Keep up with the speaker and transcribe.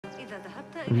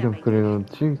Witam w kolejnym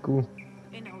odcinku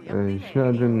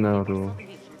Ślady Naru.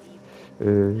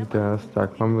 Teraz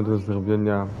tak, mamy do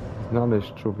zrobienia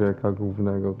znaleźć człowieka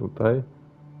głównego tutaj.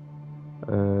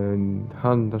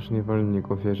 Handlarz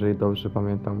niewolników, jeżeli dobrze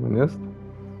pamiętam, on jest.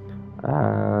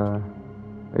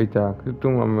 I tak,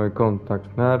 tu mamy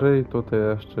kontakt Nary i tutaj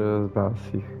jeszcze z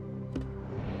Basich.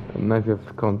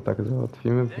 Najpierw kontakt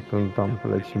załatwimy, potem tam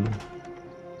polecimy.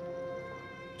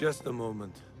 Just a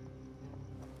moment.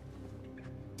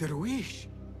 Derwish!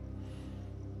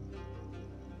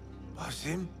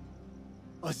 Basim?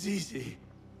 Azizi?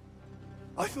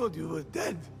 I thought you were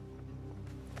dead.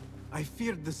 I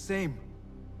feared the same.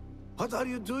 What are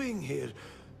you doing here?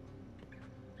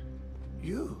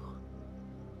 Your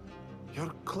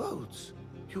clothes.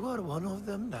 You are one of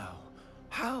them now.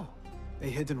 How? A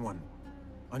hidden one.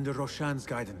 Under Roshan's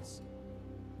guidance.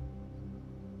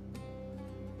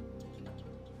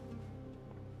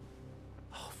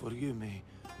 Oh, forgive me.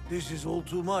 This is all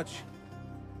too much.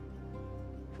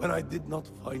 When I did not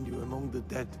find you among the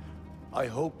dead, I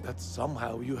hoped that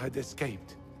somehow you had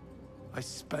escaped. I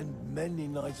spent many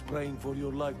nights praying for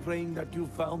your life, praying that you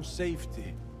found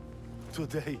safety.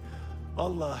 Today,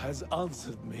 Allah has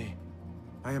answered me.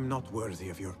 I am not worthy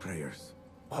of your prayers.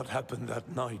 What happened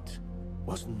that night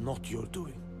was not your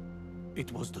doing.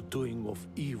 It was the doing of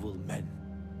evil men.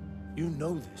 You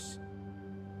know this.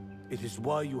 It is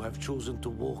why you have chosen to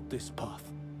walk this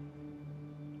path.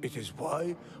 It is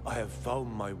why I have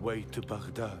found my way to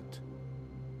Baghdad.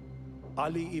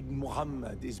 Ali ibn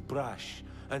Muhammad is brash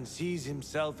and sees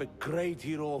himself a great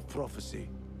hero of prophecy.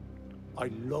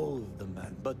 I loathe the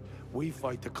man, but we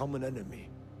fight a common enemy.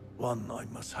 One I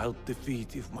must help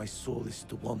defeat if my soul is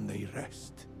to one day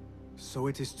rest. So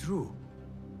it is true.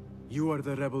 You are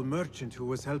the rebel merchant who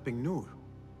was helping Noor.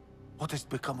 What has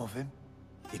become of him?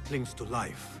 He clings to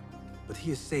life, but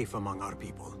he is safe among our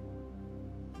people.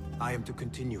 I am to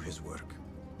continue his work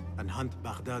and hunt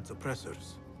Baghdad's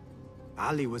oppressors.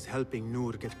 Ali was helping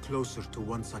Noor get closer to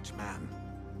one such man.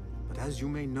 But as you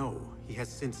may know, he has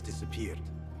since disappeared.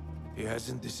 He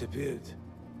hasn't disappeared.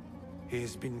 He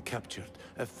has been captured,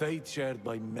 a fate shared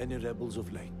by many rebels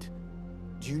of late.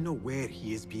 Do you know where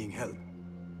he is being held?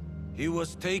 He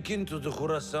was taken to the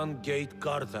Khurasan Gate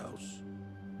guardhouse,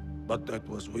 but that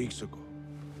was weeks ago.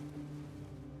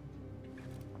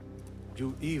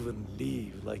 You even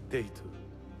leave like they do.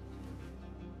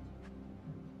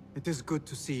 It is good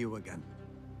to see you again.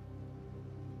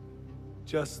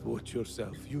 Just watch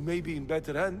yourself. You may be in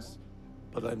better hands,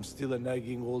 but I'm still a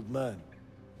nagging old man.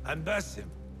 And Basim,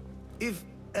 if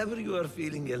ever you are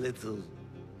feeling a little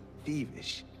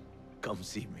peevish, come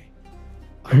see me.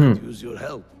 I could use your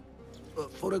help.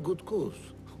 For a good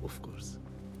cause, of course.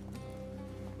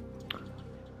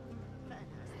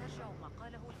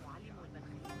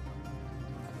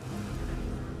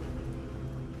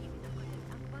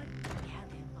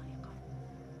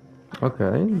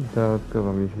 Okej,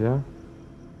 dodatkowa misja.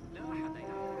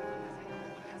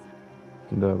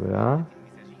 Dobra.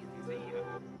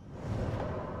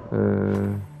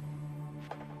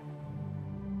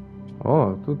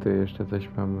 O, tutaj jeszcze coś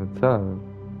mamy. Cel.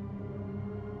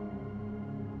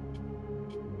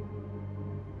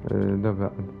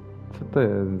 Dobra. Co to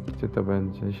jest? Gdzie to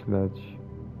będzie? Śledź.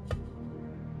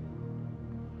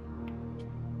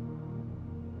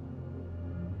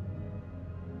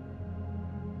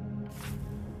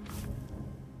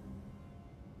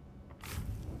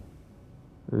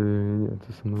 Nie,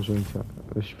 to są narzędzia.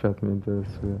 Świat mnie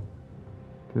interesuje.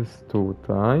 To jest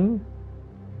tutaj.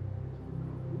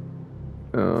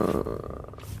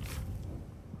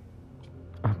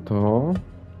 A to?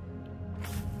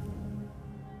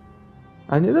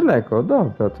 A niedaleko,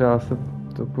 dobra, teraz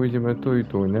to pójdziemy tu i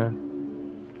tu, nie?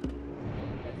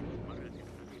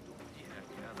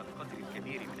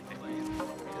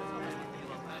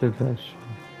 Ty też.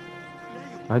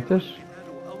 Chociaż?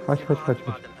 Chodź.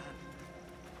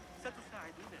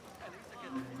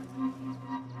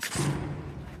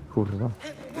 Kurwa.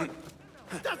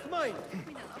 That's mine!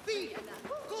 Thief!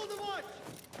 Call the watch!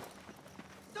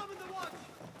 Summon the watch!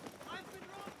 I've been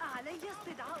wrong! علي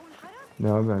استدعاء الحرس؟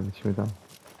 Dobra, lecimy tam.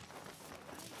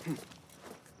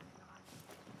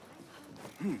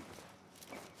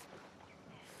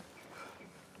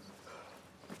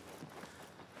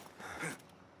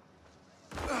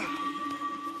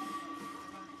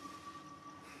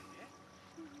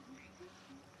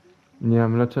 Nie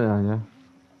mam leczenia, nie?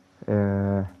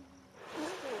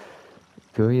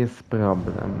 Tu jest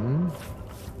problem.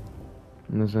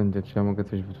 Narzędzie, czy ja mogę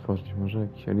coś wytworzyć? Może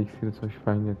jakiś eliksir, coś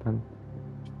fajnie tam?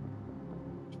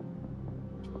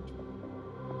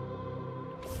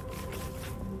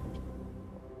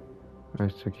 A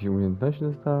jeszcze jakieś umiejętności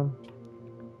dostałem?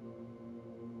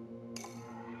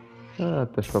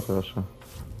 Też poproszę.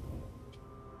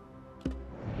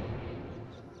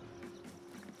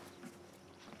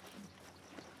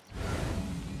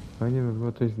 Fajnie by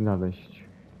było coś znaleźć.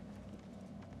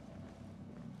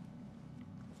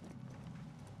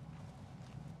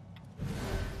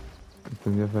 Tu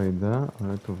nie wejdę,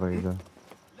 ale tu wejdę.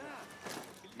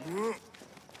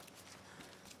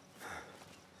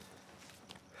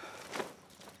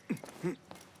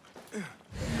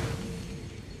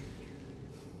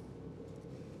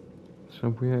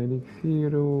 Potrzebuję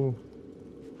eliksiru.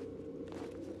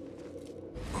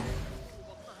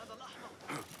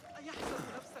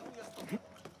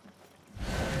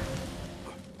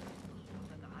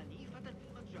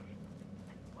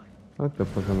 A to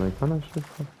pozamykane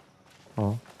wszystko?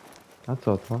 O. A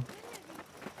co to?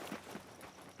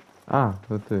 A,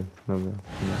 to ty. Dobra.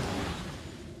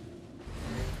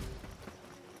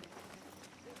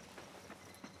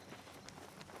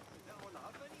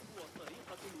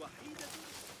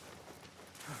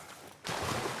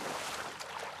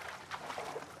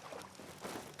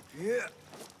 Nie.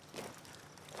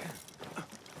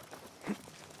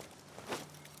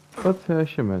 Po co ja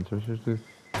się męczę? Przecież to jest...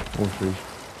 Muszę iść.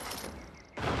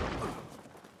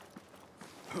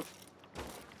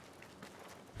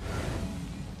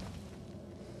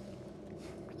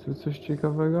 Chcesz coś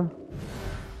ciekawego?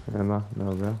 Nie ma,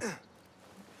 dobra.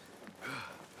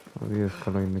 O, jest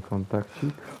kolejny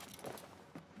kontakcik.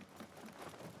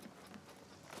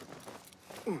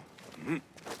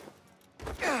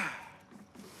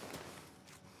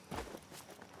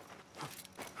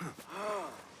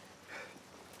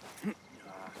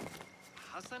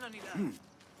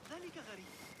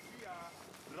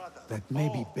 That may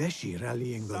be Beshi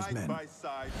rallying those Side men. by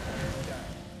side,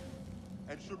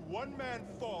 and should one man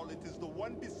fall, it is the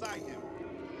one beside him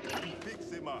who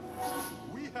picks him up.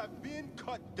 We have been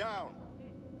cut down,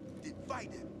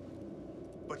 divided,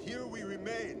 but here we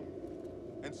remain.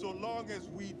 And so long as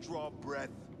we draw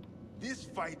breath, this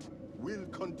fight will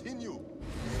continue.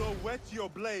 So whet your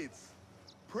blades.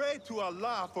 Pray to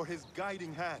Allah for his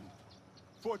guiding hand.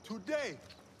 For today,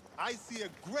 I see a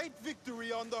great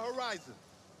victory on the horizon.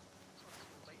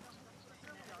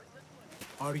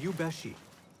 Are you Beshi?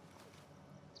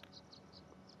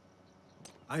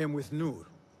 I am with Nur.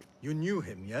 You knew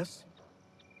him, yes?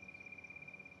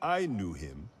 I knew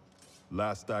him.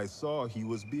 Last I saw, he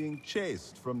was being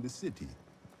chased from the city.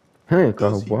 Hej, jaka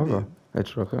Does he obława. live?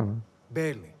 Trochę, no.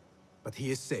 Barely, but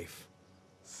he is safe.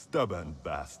 Stubborn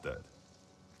bastard.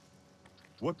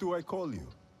 What do I call you?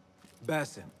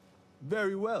 Basim,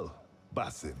 Very well,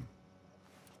 Basim.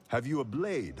 Have you a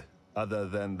blade other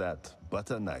than that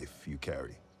butter knife you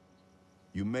carry?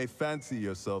 You may fancy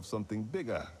yourself something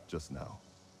bigger just now.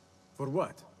 for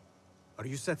what? Are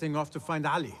you setting off to find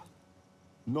Ali?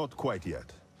 Not quite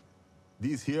yet.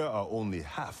 These here are only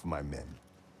half my men.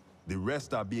 The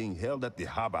rest are being held at the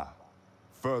harbor,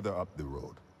 further up the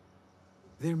road.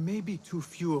 There may be too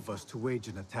few of us to wage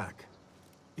an attack.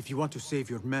 If you want to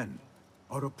save your men,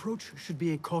 our approach should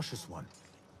be a cautious one.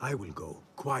 I will go,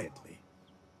 quietly.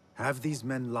 Have these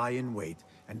men lie in wait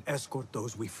and escort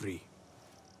those we free.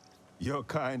 Your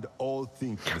kind all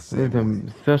think the Nie same wiem,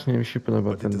 way. strasznie mi się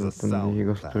podoba But it is a ten sound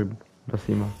jego plan. strój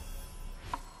Basima.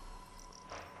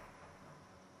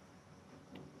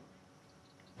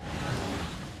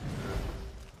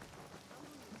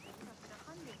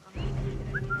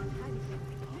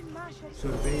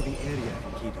 Survey the area,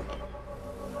 Kido.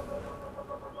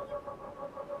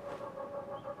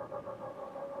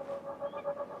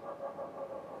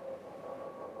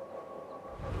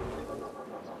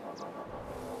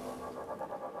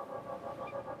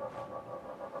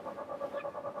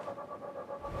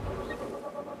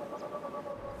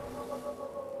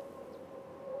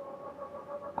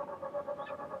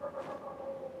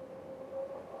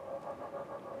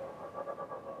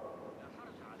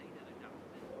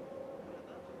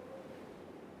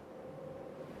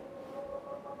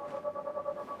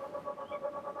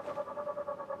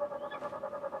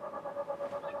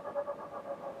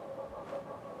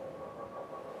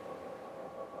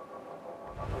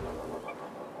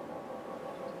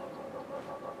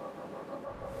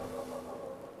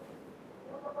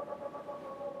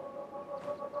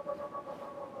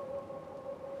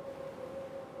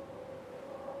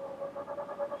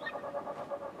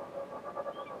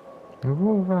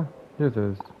 Głowa, gdzie to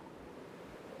jest?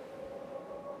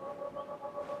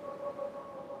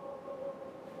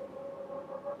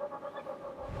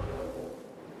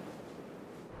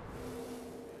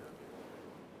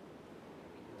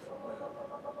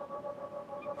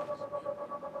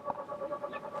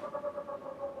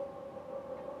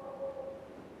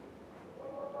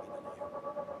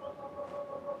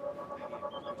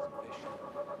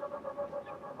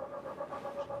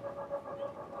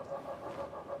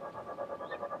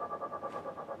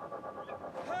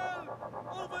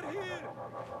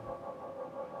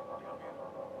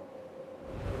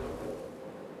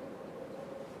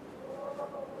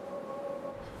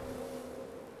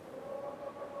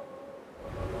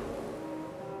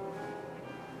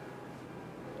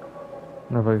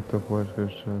 Dawaj to płaszcz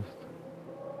jeszcze jest.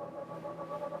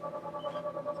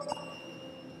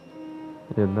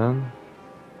 Jeden.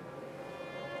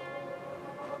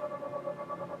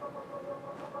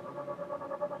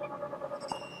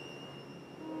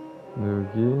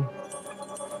 Drugi.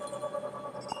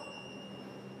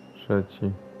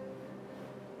 Trzeci.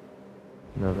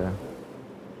 Dobra.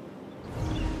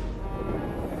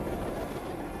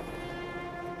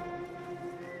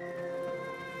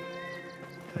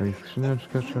 Ej,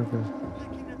 skrzyneczka czego?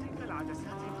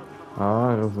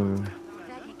 A, rozumiem.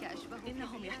 ذلك أشبه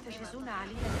إنهم يحتجزون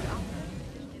عليها بالأمر.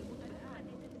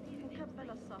 مكبل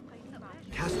الساقين مع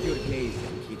Cast your gaze,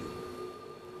 Enkidu.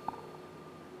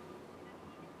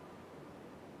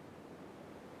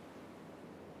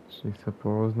 Czyli sobie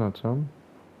pooznaczam.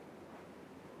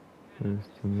 To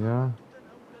jestem ja.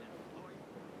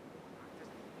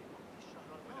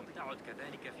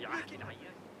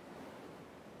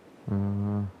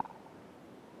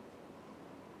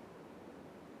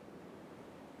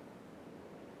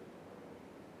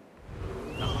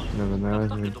 Dobra, na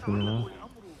razie nic nie ma.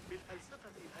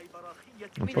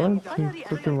 No powiedz mi,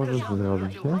 co ty możesz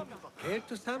zrobić, nie? Care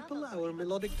to sample our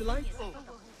melodic delights?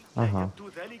 Aha.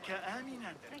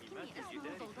 لكني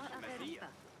أسمع ضوضاء غريبة.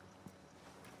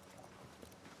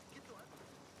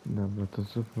 Dobra, to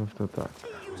zróbmy to tak.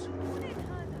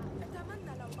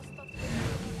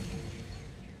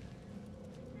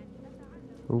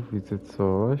 Tu widzę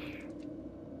coś.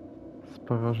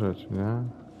 Spora rzecz, nie?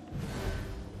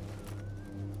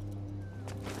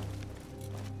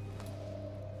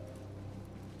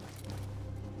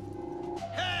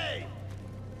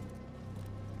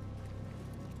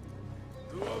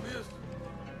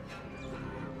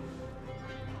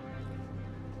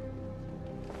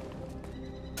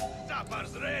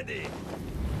 Supper's ready!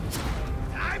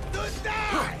 Time to die!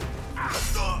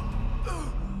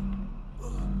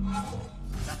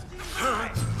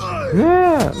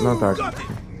 Nie! No tak.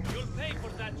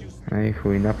 No i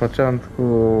chuj, na początku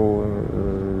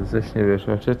ześnie wiesz,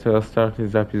 raczej teraz starczy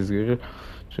zapis gry,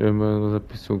 czyli do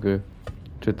zapisu gry.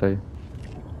 Czytaj.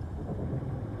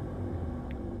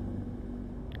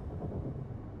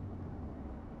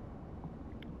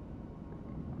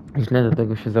 Źle do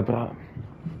tego się zabrałem.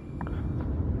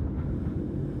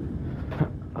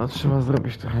 A trzeba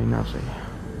zrobić trochę inaczej.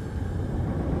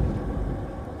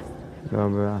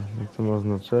 Dobra, to ma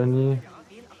oznaczeni.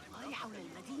 الأخبار حول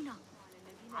المدينة.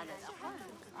 على الأقل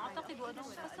أعتقد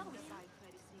أنهم فسروا.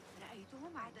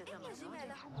 رأيتهم عدة مرات.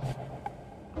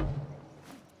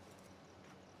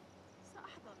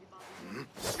 سأحظى ببعضهم.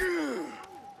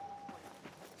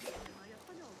 ما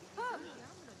يقوله به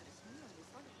أمر رسمي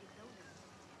لصالح الدولة.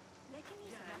 لكني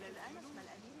سمعت الآن اسم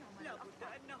الأمير عمر الأكبر.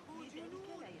 لذلك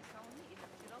لا يسعني إلا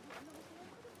افتراض أنه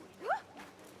سينقلب إلى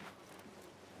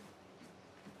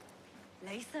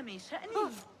ليس من شأني.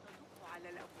 على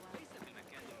الأبواب. ليس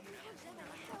بمكان.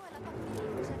 حاول تقتيلي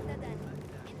مجددا.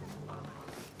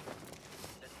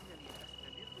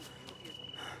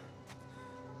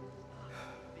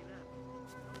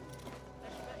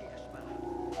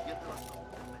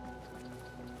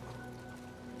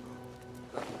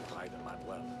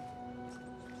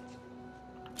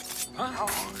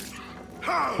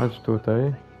 Chodź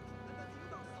tutaj.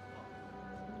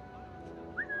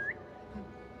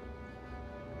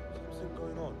 Something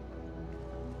going on.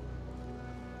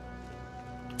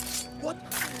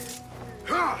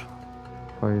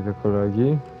 Chodź do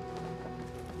kolegi.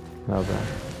 Dobra.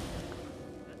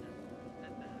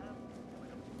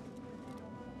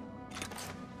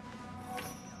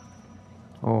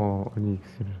 O,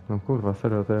 eliksir. No kurwa,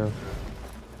 serio teraz.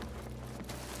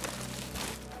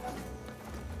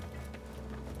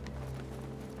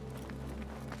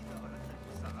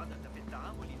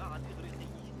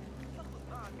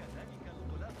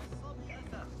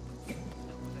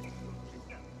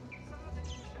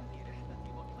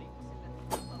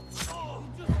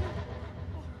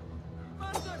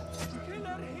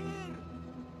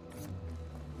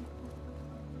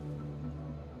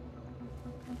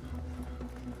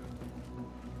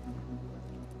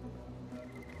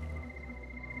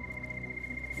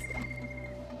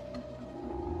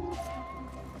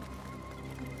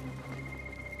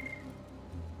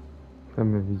 Kto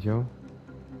mnie widział?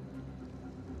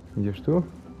 Idziesz tu?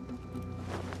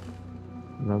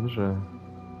 Dobrze.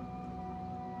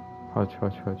 Chodź,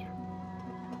 chodź, chodź.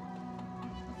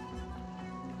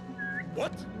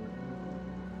 What?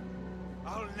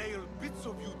 I'll nail bits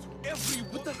of you to every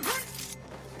what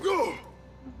Go!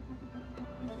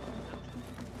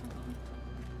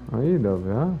 No i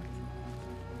dobra.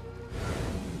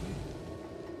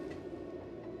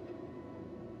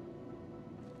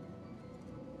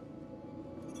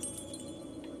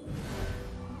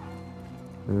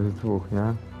 To jest dwóch,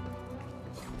 nie?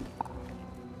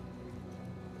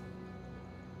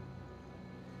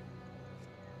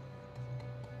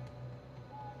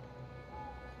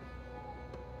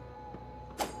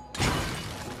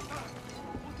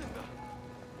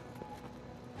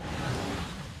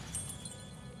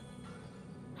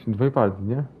 Dwaj padli,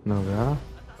 nie? Dobra.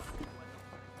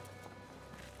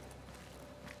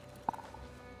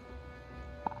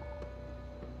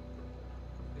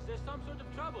 Is there some sort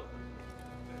of trouble?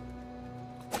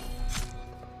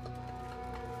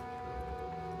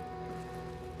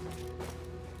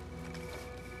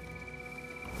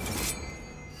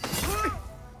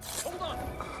 Hold on.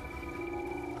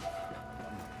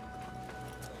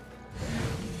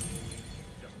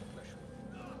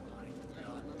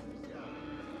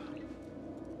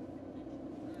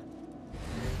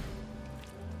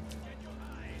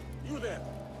 You there!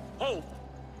 Hold!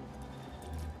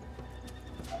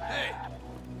 Hey!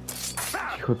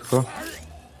 Cichutko.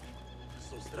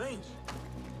 So strange.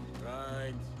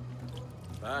 Right.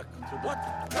 Back to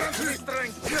what? Back to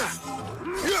strength!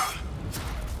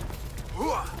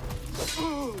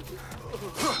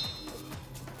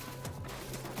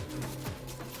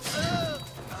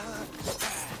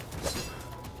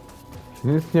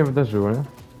 Nic nie wydarzyło, nie?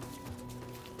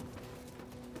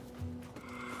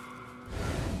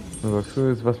 Dobra,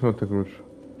 który z was miał ten klucz?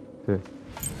 Ty.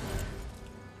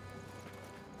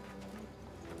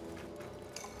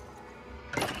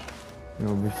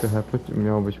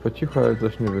 Miało być po cichu, ale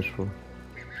coś nie wyszło.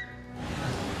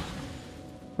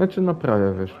 Znaczy no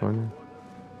prawie wyszło, nie?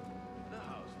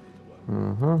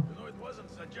 Aha.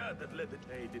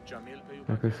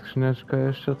 Jakaś skrzyneczka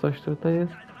jeszcze, coś tutaj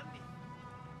jest?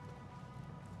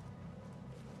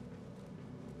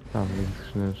 Tam jest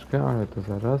skrzyneczka, ale to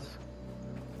zaraz.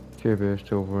 Ciebie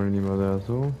jeszcze uwolnimy od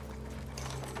razu.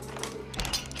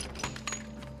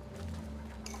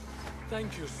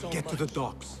 Thank you so Get to the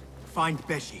docks. Find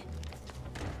Beshi.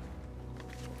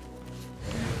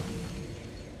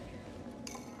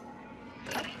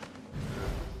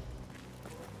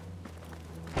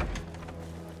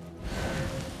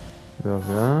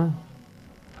 Dobra.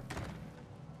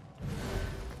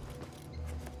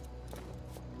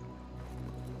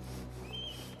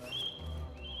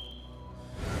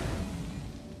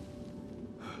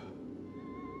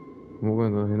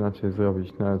 Mogłem to inaczej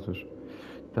zrobić, no ale cóż.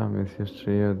 Tam jest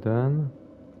jeszcze jeden.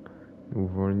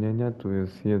 Uwolnienia. Tu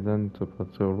jest jeden, co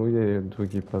patroluje,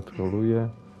 drugi patroluje.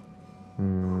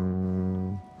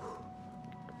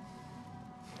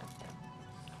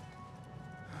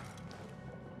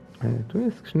 Tu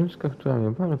jest skrzyneczka, która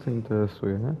mnie bardzo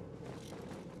interesuje, nie?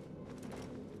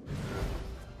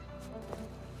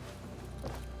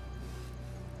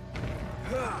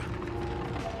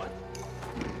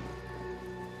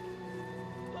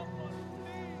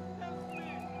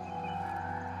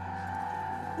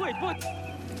 Wait, what?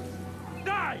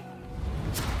 Die!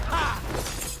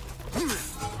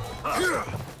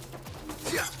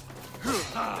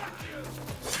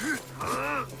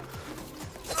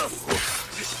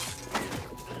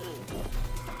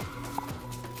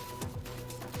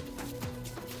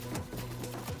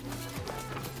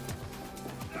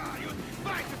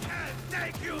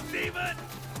 Thank you, demon!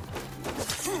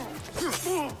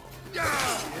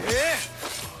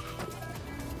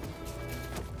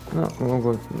 No,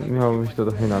 miało być to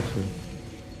trochę inaczej.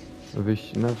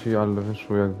 Wyjść inaczej, ale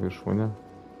wyszło jak wyszło, nie?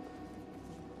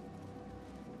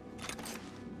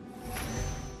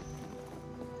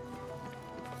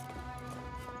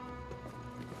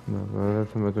 Dobra,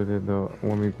 lecimy tutaj do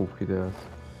łamigłówki teraz.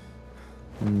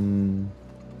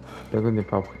 Tego nie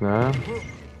popchnę.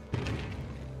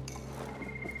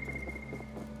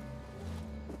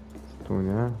 Tu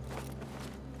nie.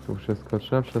 Tu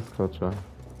przeskoczę, przeskoczę.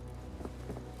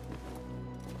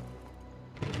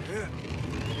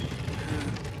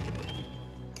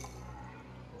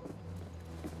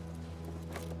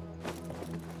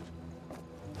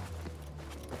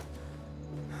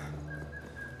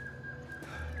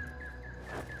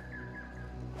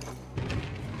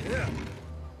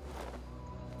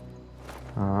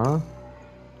 A.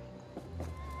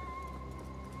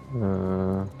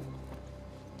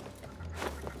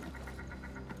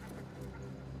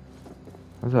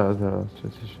 Zaraz,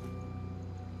 przecież.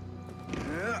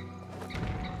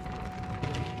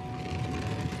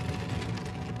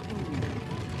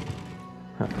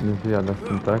 Ha, nie wyjada z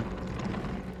tym, tak?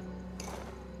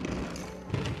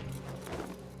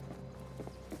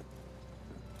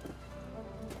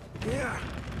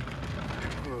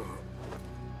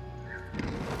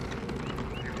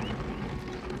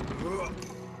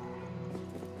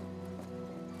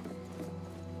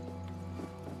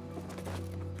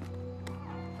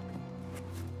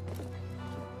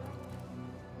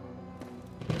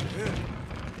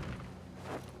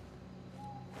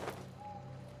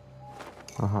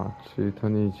 Aha, czyli to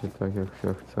nie idzie tak jak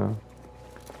ja chcę.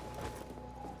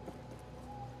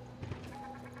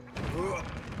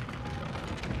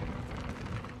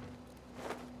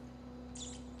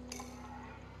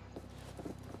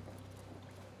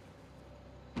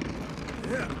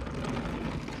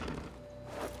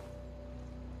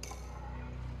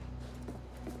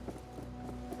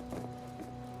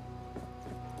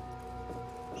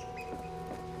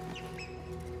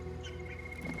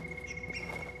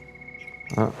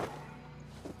 A.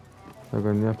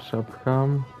 Tego nie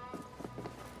przepcham.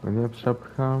 Tego nie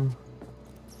przepcham.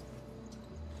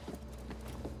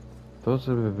 To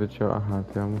żeby wyciął... Aha,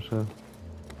 to ja muszę...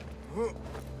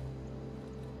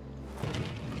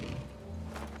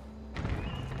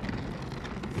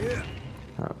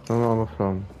 A, to mam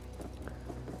from.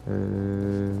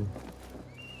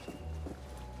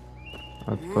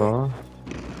 A to...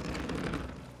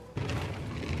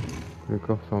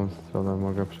 Tylko w tą stronę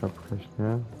mogę przepchać,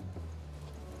 nie?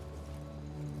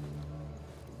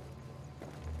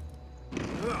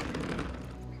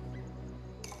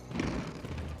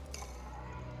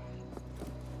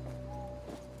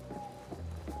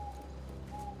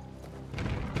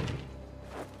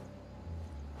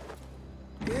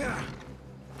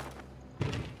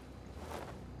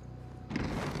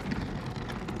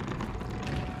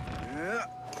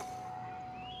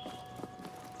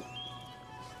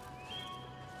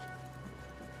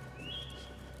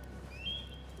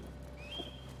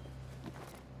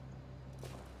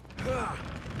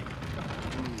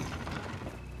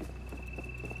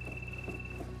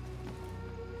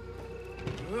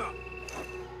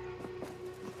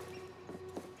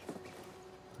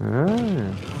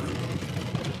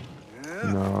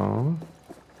 No.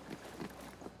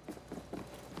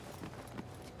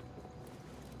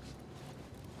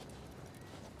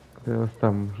 Teraz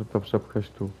tam, muszę to przepchać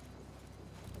tu.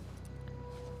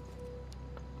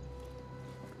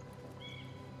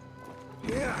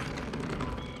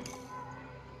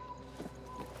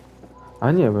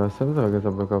 A nie, bo ja sobie drogę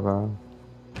zablokowałem.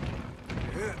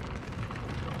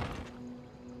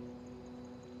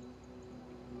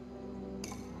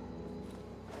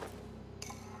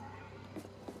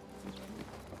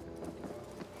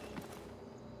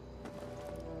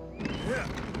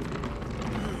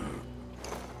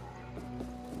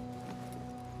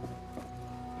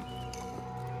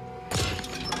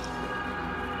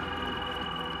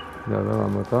 Dobra,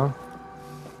 mamy to.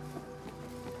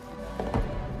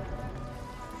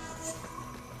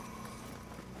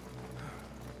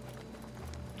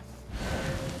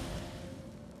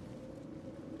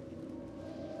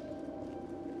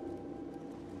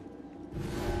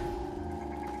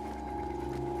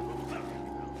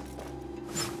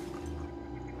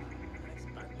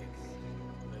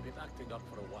 They've been acting up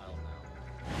for a while now.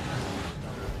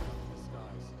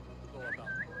 Disguise. Go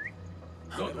about.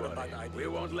 Don't worry, we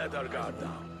won't let our guard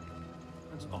down.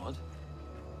 That's odd.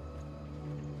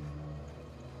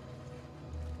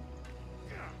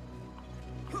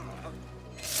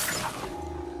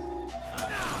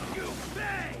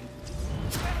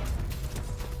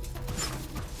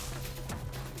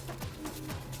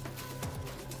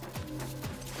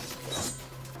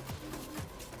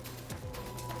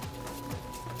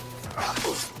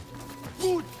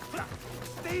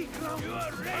 Stay grounded. You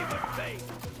are raven-faced.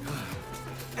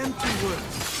 Empty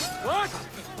words. What?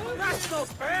 That's not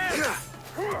fair!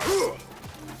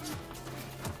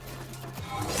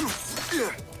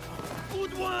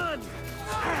 Good one.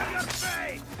 Your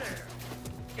face there.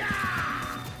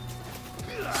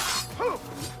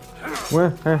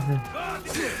 Łe, he, he.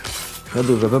 Za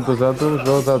dużo, za dużo, za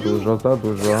dużo, za dużo, za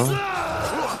dużo.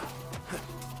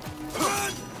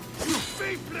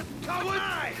 Faithless coward.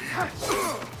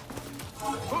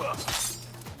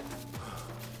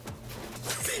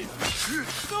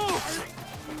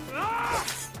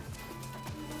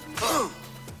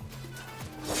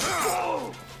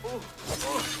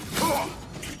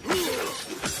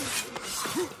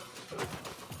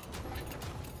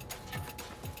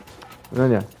 No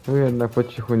nie, tu jednak po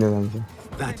cichu nie będzie.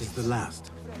 That is the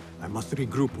last. I must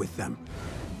regroup with them.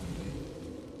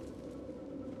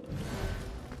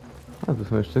 A, tu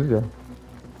są jeszcze dwie.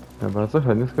 Ja bardzo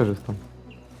chętnie skorzystam.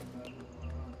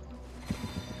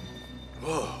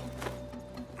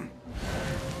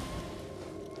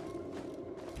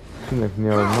 Skrzynek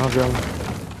nie odmawiam.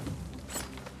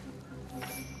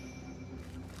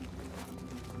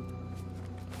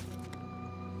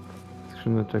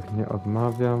 Skrzyneczek nie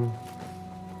odmawiam.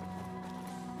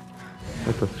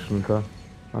 Gdzie ta skrzynka?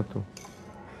 A tu.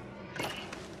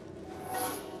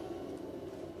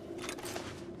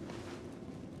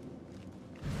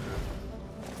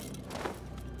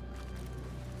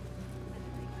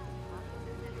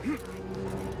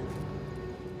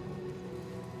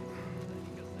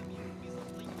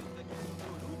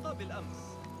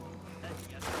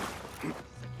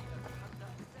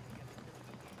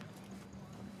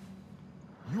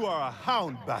 You are a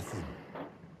hound, Basim.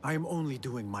 I am only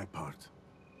doing my part.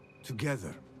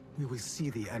 Together, we will see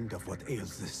the end of what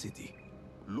ails this city.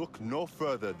 Look no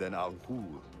further than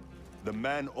Al-Ghul, the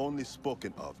man only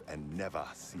spoken of and never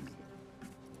seen.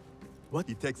 What?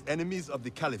 He takes enemies of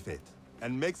the Caliphate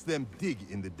and makes them dig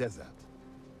in the desert.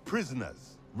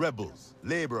 Prisoners, rebels,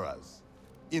 laborers.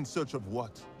 In search of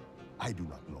what? I do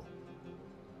not know.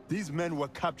 These men were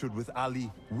captured with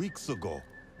Ali weeks ago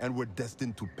and were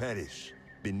destined to perish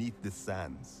beneath the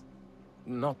sands.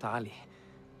 Not Ali.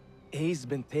 He's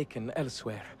been taken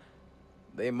elsewhere.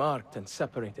 They marked and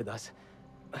separated us.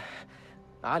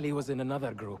 Ali was in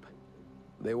another group.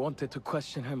 They wanted to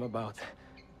question him about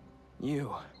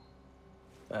you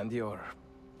and your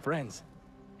friends.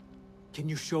 Can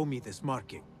you show me this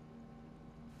marking?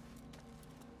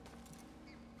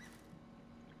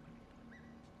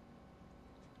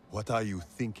 What are you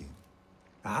thinking?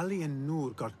 Ali and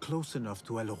Noor got close enough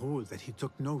to Al-Ghul that he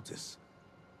took notice.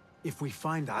 If we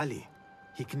find Ali,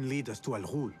 he can lead us to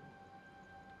Al-Ghul.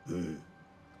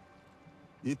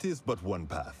 It is but one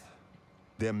path.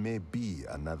 There may be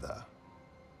another.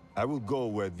 I will go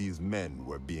where these men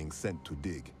were being sent to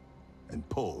dig, and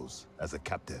pose as a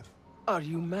captive. Are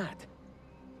you mad?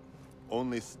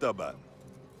 Only stubborn.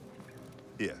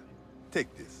 Here,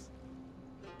 take this.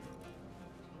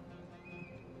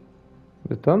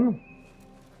 Beton?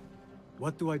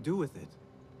 What do I do with it?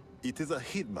 It is a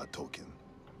Hidma token.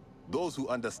 Those who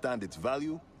understand its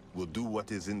value will do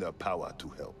what is in their power to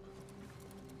help.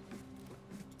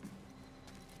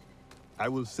 I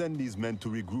will send these men to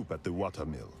regroup at the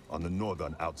watermill on the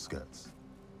northern outskirts.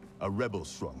 A rebel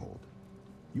stronghold.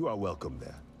 You are welcome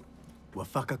there.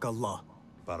 Wafakak Allah.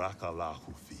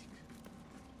 Barakallahu feek.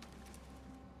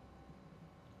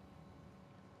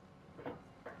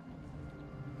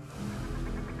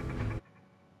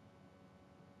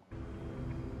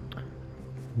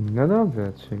 No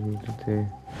dobra, czyli tutaj...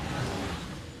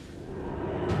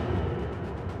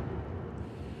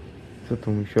 Co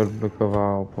tu mi się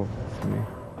odblokowało, powiedz mi.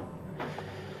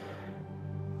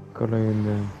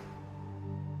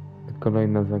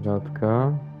 Kolejna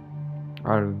zagadka.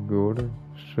 Al-Ghul,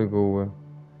 szczegóły.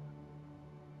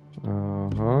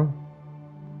 Aha.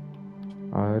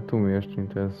 Ale tu mnie jeszcze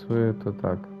interesuje, to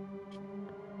tak.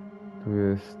 Tu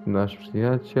jest nasz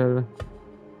przyjaciel.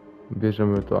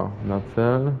 Bierzemy to na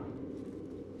cel.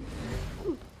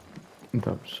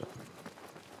 Dobrze.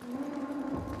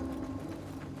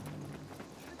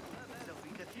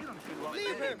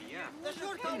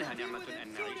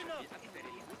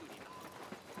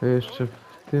 To jeszcze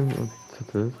w tym...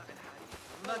 Co to jest?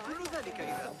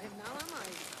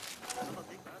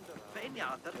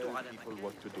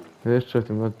 To jeszcze w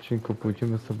tym odcinku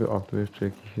pójdziemy sobie... O, tu jeszcze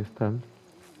jakiś jest ten.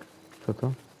 Co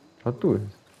to? A tu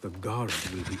jest. The guards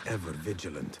will be ever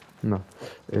vigilant. No.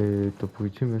 To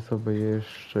pójdziemy sobie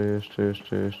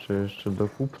jeszcze do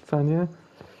kupca, nie?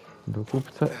 Do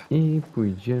kupca i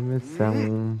pójdziemy sam...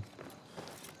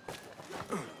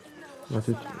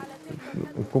 Znaczy,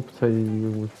 u kupca i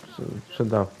u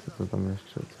sprzedawcy, co tam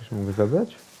jeszcze? Coś mogę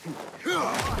zabrać?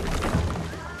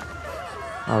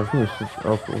 A, zniszczyć,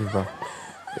 o kurwa.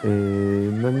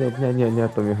 No nie,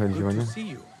 to mi chodziło, nie?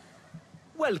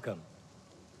 Welcome.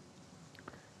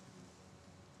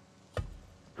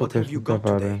 What have you got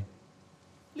today?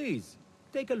 Please,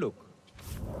 take a look.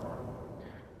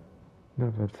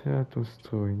 Dobra, co ja tu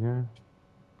strój, nie?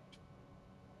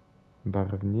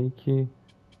 Barwniki,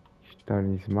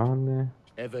 talizmany.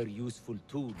 Ever useful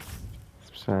tools.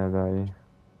 Sprzedaj.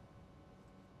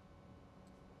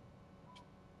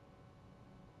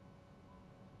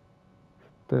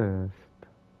 Test.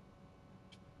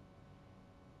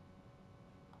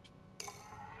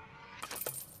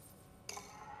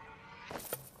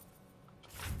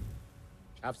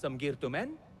 Have some gear to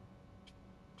mend?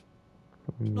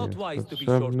 Nie Not jest wise to be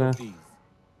short potrzebne. of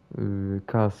these.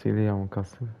 Kasy, ile ja mam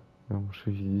kasy? Ja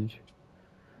muszę widzieć.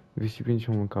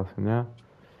 250 mam kasy, nie?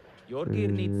 Your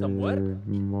gear needs some work?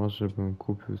 Może bym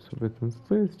kupił sobie ten,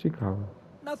 co jest ciekawe.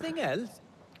 Nothing else?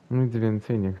 Nic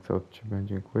więcej nie chcę od ciebie,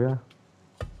 dziękuję.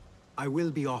 I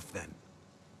will be off then.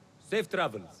 Safe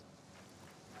travels.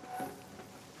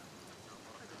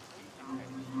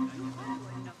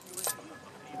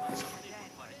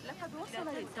 لقد وصل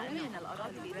للتو من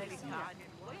الأراضي ذلك عنه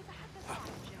ويتحدث عن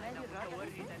شمال الركب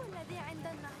الذي عند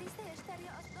النهر سيشتري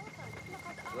أصدافا.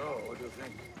 لقد So, what do you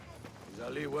think? Is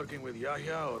Ali working with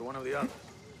Yahya or one of the others?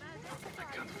 I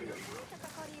can't figure it out.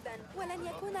 قريبا ولن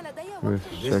يكون لدي Tu وقت.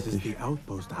 jest This is jakiś... the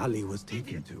outpost Ali was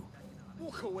taken to.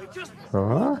 Walk away, just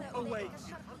Co? away.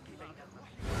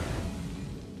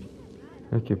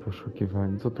 Jakie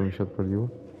poszukiwanie? Co tu mi się odpaliło?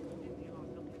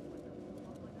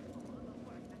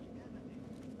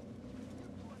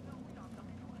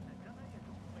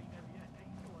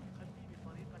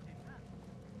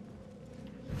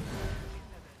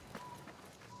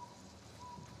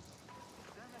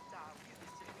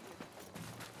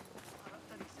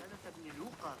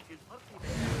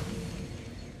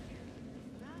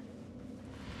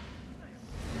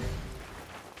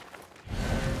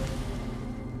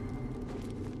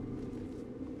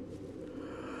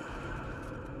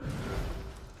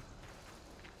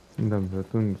 Dobra,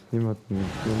 tu nic nie ma, tu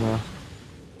nic nie ma.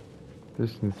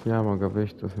 Też nic nie ma, mogę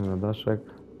wejść tu sobie na daszek.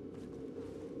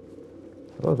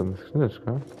 O, tam jest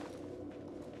skrzyneczka.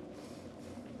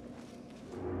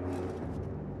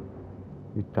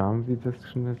 I tam widzę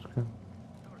skrzyneczkę.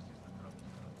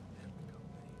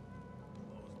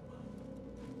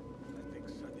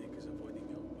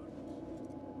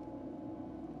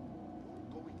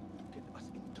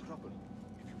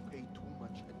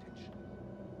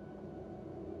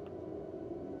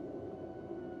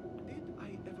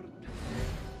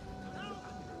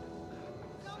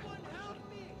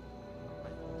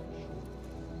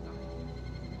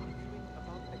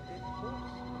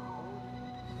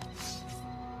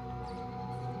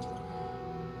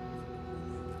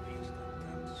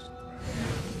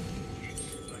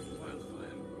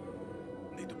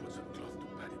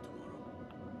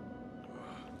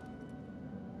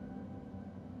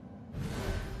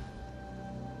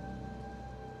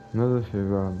 No to się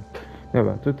bałem.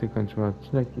 Dobra, tutaj kończymy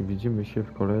odcinek i widzimy się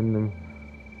w kolejnym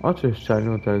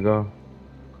oczyszczeniu tego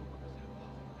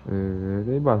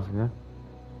tej bazy, nie?